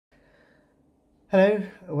Hello,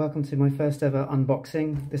 welcome to my first ever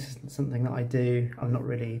unboxing. This isn't something that I do. I'm not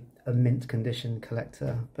really a mint condition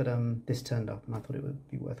collector, but this turned up and I thought it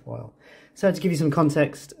would be worthwhile. So to give you some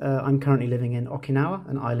context, I'm currently living in Okinawa,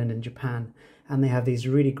 an island in Japan, and they have these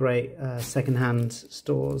really great second-hand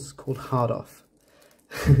stores called Hard Off.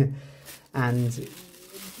 And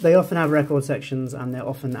they often have record sections and they're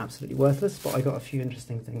often absolutely worthless, but I got a few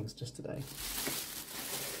interesting things just today.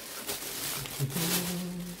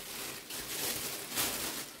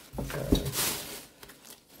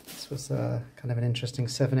 This was kind of an interesting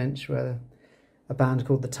 7-inch where a band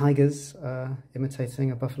called the Tigers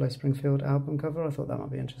imitating a Buffalo Springfield album cover. I thought that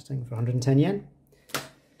might be interesting for 110 yen.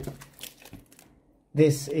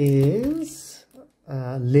 This is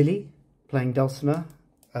Lily playing dulcimer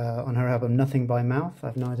on her album Nothing by Mouth. I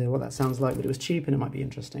have no idea what that sounds like, but it was cheap and it might be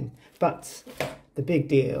interesting. But the big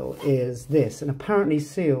deal is this, an apparently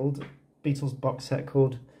sealed Beatles box set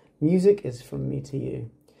called Music is From Me to You.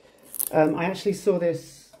 I actually saw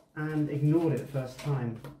this and ignored it the first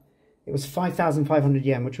time. It was 5,500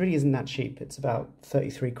 yen, which really isn't that cheap. It's about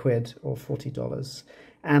 33 quid or $40.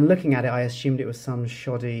 And looking at it, I assumed it was some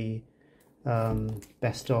shoddy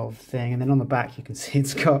best of thing. And then on the back, you can see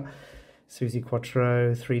it's got Susie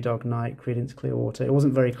Quatro, Three Dog Night, Creedence Clearwater. It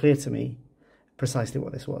wasn't very clear to me precisely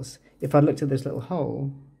what this was. If I'd looked at this little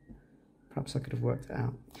hole, perhaps I could have worked it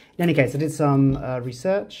out. In any case, I did some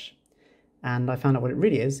research. And I found out what it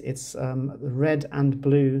really is. It's the red and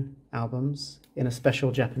blue albums in a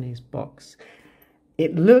special Japanese box.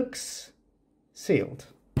 It looks sealed.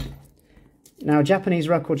 Now, Japanese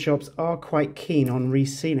record shops are quite keen on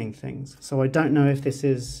resealing things, so I don't know if this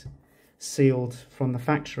is sealed from the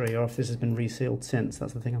factory or if this has been resealed since.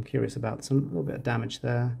 That's the thing I'm curious about. Some little bit of damage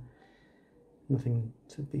there. Nothing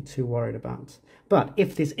to be too worried about. But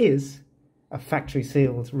if this is a factory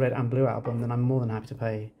sealed red and blue album, then I'm more than happy to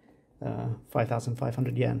pay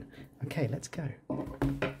 5,500 yen. Okay, let's go. I'm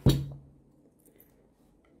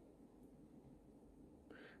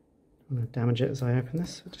going to damage it as I open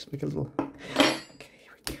this. I'll just make a little... Okay,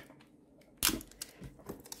 here we go.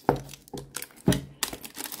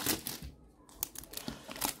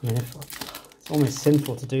 I mean, it's almost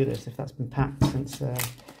sinful to do this if that's been packed since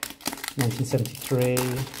 1973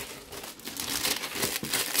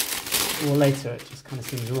 or later. It just kind of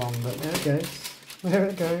seems wrong, but there it goes. There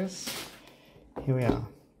it goes. Here we are.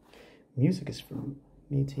 Music is from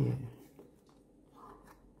me to you.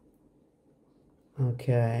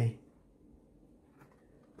 Okay.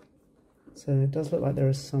 So it does look like there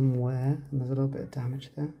is some wear, and there's a little bit of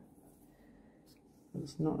damage there.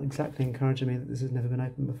 It's not exactly encouraging me that this has never been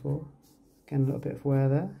opened before. Again, a little bit of wear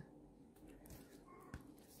there.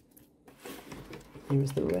 Here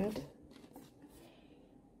is the red.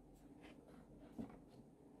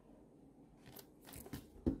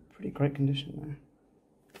 Pretty great condition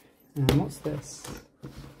there. And what's this?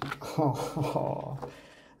 Oh,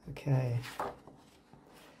 okay.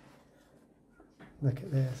 Look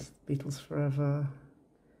at this. Beatles Forever.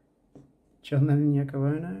 John Lennon, Yoko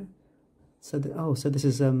Ono. So this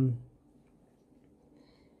is I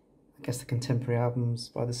guess the contemporary albums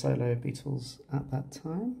by the solo Beatles at that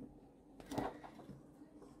time.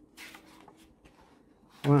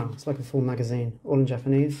 Wow, it's like a full magazine, all in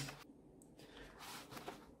Japanese.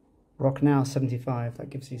 Rock Now 75, that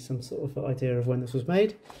gives you some sort of idea of when this was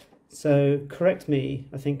made. So, correct me,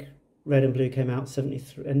 I think red and blue came out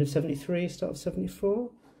 73, end of 73, start of 74.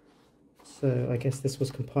 So, I guess this was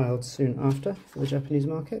compiled soon after for the Japanese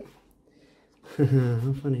market.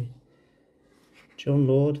 How funny. John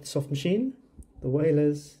Lord, Soft Machine, The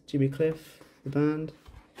Wailers, Jimmy Cliff, the band.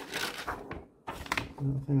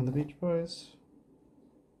 Another thing on the Beach Boys.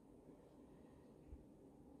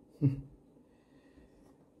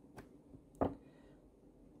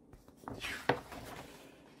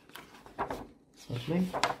 Lovely.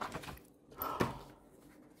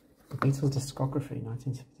 The Beatles discography,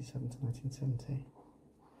 1967 to 1970.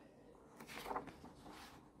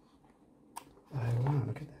 Oh wow,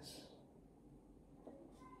 look at this.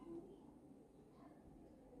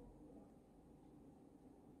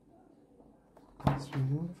 That's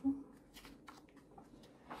really wonderful.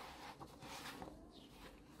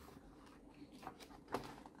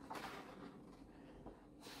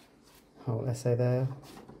 Whole essay there.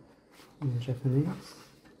 In Japanese,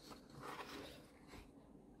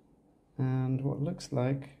 and what looks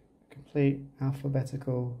like a complete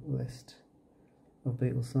alphabetical list of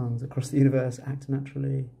Beatles songs across the universe. Act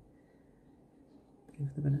Naturally.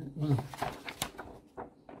 Give them a minute. Wow.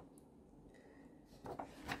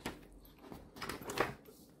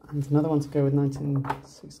 And another one to go with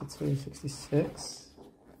 1962, 66.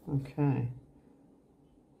 Okay.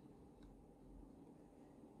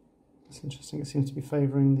 It's interesting, it seems to be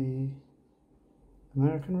favouring the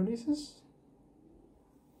American releases.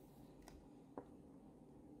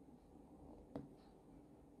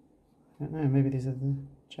 I don't know, maybe these are the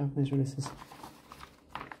Japanese releases.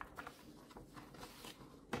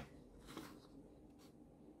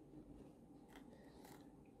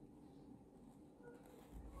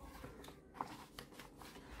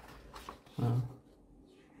 Well,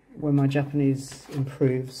 when my Japanese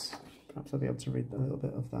improves, perhaps I'll be able to read a little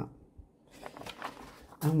bit of that.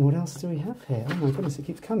 And what else do we have here? Oh my goodness, it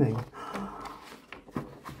keeps coming.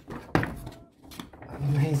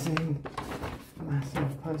 Amazing,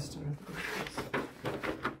 massive poster of the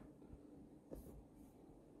Beatles.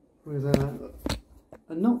 With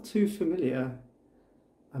a not too familiar,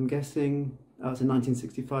 I'm guessing, oh, it's a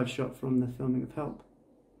 1965 shot from the filming of Help.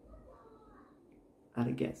 At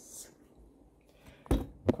a guess.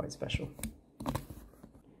 Quite special.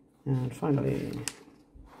 And finally,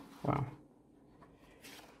 wow.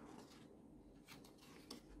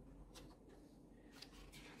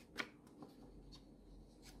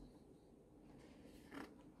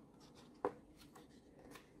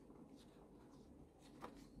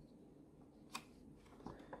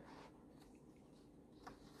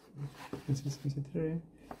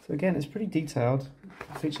 So again, it's pretty detailed.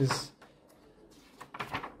 It features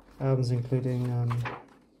albums including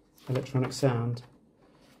electronic sound.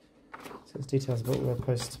 So it's details about all the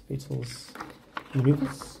post-Beatles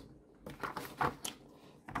maneuvers.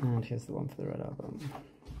 And here's the one for the Red Album,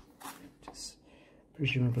 which is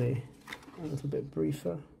presumably a little bit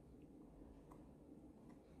briefer.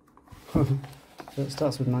 So it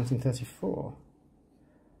starts with 1934.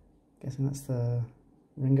 Guessing that's the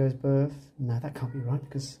Ringo's birth. No, that can't be right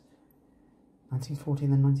because 1940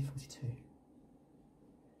 and then 1942.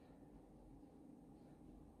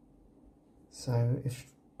 So if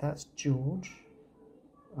that's George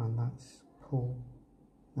and that's Paul,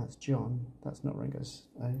 that's John, that's not Ringo's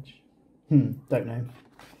age. Don't know.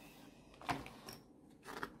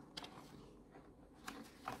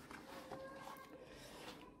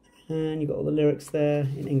 And you've got all the lyrics there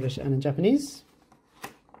in English and in Japanese.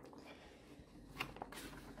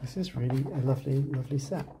 This is really a lovely, lovely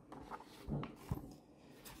set. What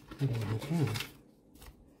do we have here?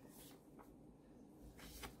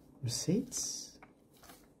 Receipts?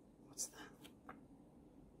 What's that?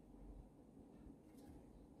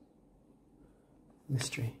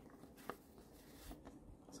 Mystery.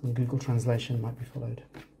 Some Google translation might be followed.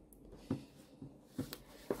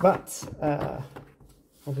 But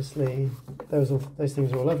obviously those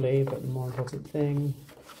things are all lovely, but the more important thing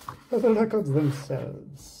are the records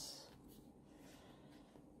themselves.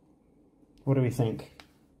 What do we think?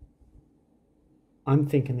 I'm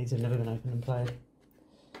thinking these have never been opened and played.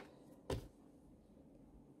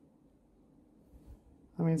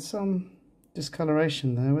 I mean, some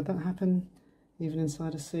discoloration there. Would that happen even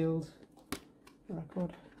inside a sealed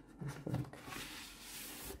record? Let's have a look.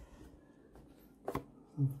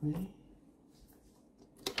 Lovely.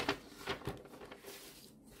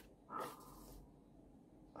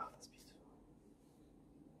 Oh, that's beautiful.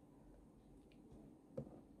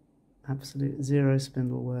 Absolute zero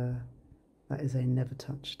spindle wear. That is a never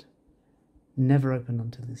touched, never opened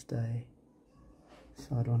unto this day.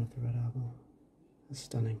 Side one of the Red Album. That's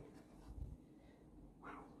stunning.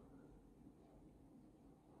 Wow.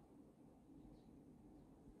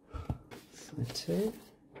 Side two.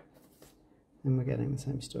 And we're getting the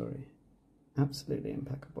same story. Absolutely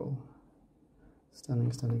impeccable.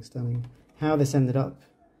 Stunning, stunning, stunning. How this ended up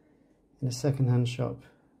in a second-hand shop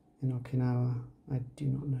in Okinawa, I do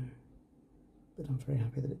not know. But I'm very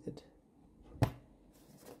happy that it did.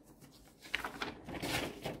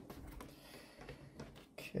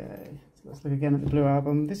 Okay, so let's look again at the Blue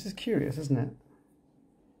Album. This is curious, isn't it?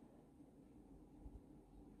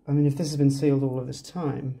 I mean, if this has been sealed all of this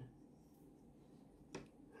time,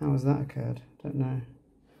 how has that occurred? Don't know.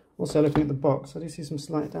 Also, looking at the box, I do see some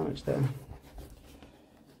slight damage there.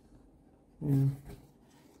 Yeah.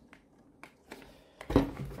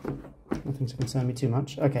 Nothing to concern me too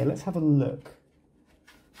much. Okay, let's have a look.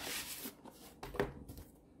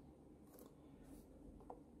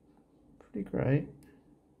 Pretty great.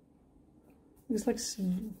 It's like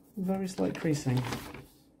some very slight creasing.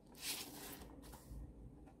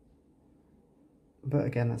 But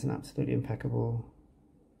again, that's an absolutely impeccable,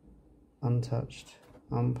 untouched,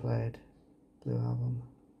 unplayed Blue Album.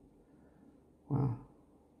 Wow.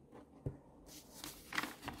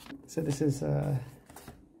 So this is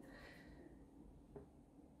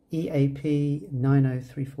EAP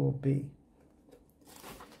 9034B.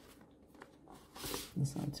 And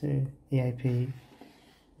side two, EAP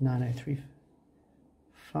 9034.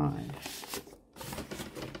 1975.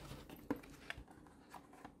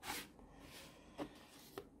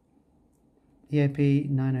 EAP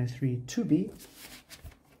 903 2B.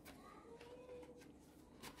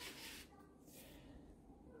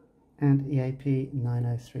 And EAP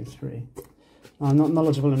 9033. I'm not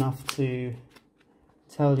knowledgeable enough to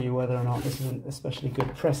tell you whether or not this is an especially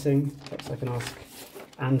good pressing. Perhaps I can ask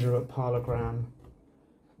Andrew at Parlogram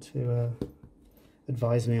to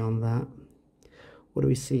advise me on that. What do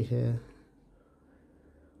we see here?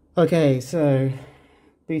 Okay, so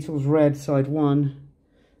Beatles Red side 1,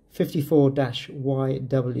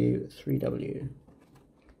 54-YW3W.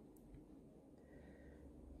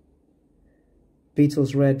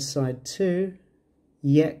 Beatles Red side 2,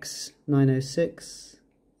 EX 906,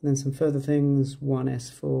 and then some further things,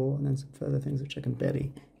 1S4, and then some further things which I can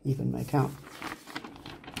barely even make out.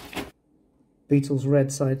 Beatles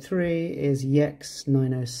Red side 3 is EX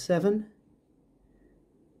 907,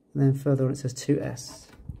 and then further on it says 2S.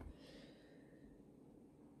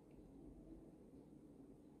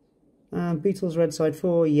 And Beatles Red side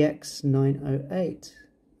 4, EX 908,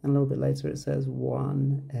 and a little bit later it says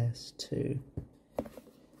 1S2.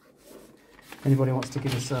 Anybody wants to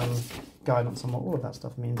give me some guidance on what all of that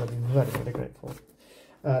stuff means, I'd be very, very grateful.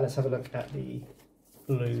 Let's have a look at the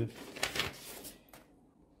blue.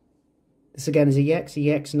 This again is a EX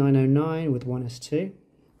 909 with 1S2.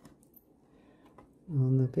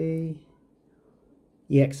 On the B,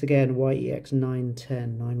 EX again, YEX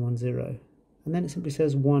 910, 910. And then it simply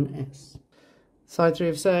says 1S. Side 3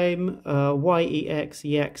 of same, YEX,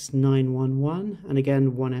 EX 911, and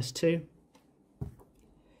again 1S2.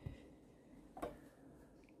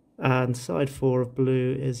 And side 4 of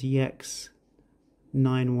blue is EX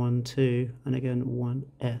 912, and again 1S.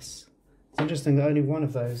 It's interesting that only one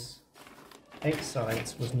of those 8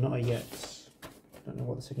 sides was not a EX. I don't know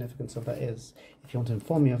what the significance of that is. If you want to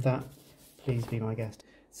inform me of that, please be my guest.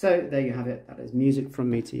 So there you have it. That is Music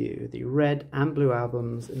From Me To You, the red and blue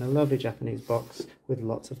albums in a lovely Japanese box with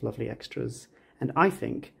lots of lovely extras. And I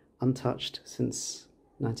think untouched since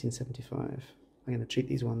 1975. I'm going to treat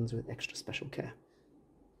these ones with extra special care.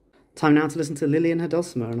 Time now to listen to Lily and her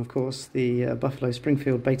dulcimer, and of course the Buffalo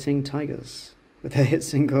Springfield Baiting Tigers with their hit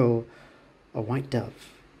single, A White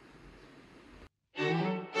Dove.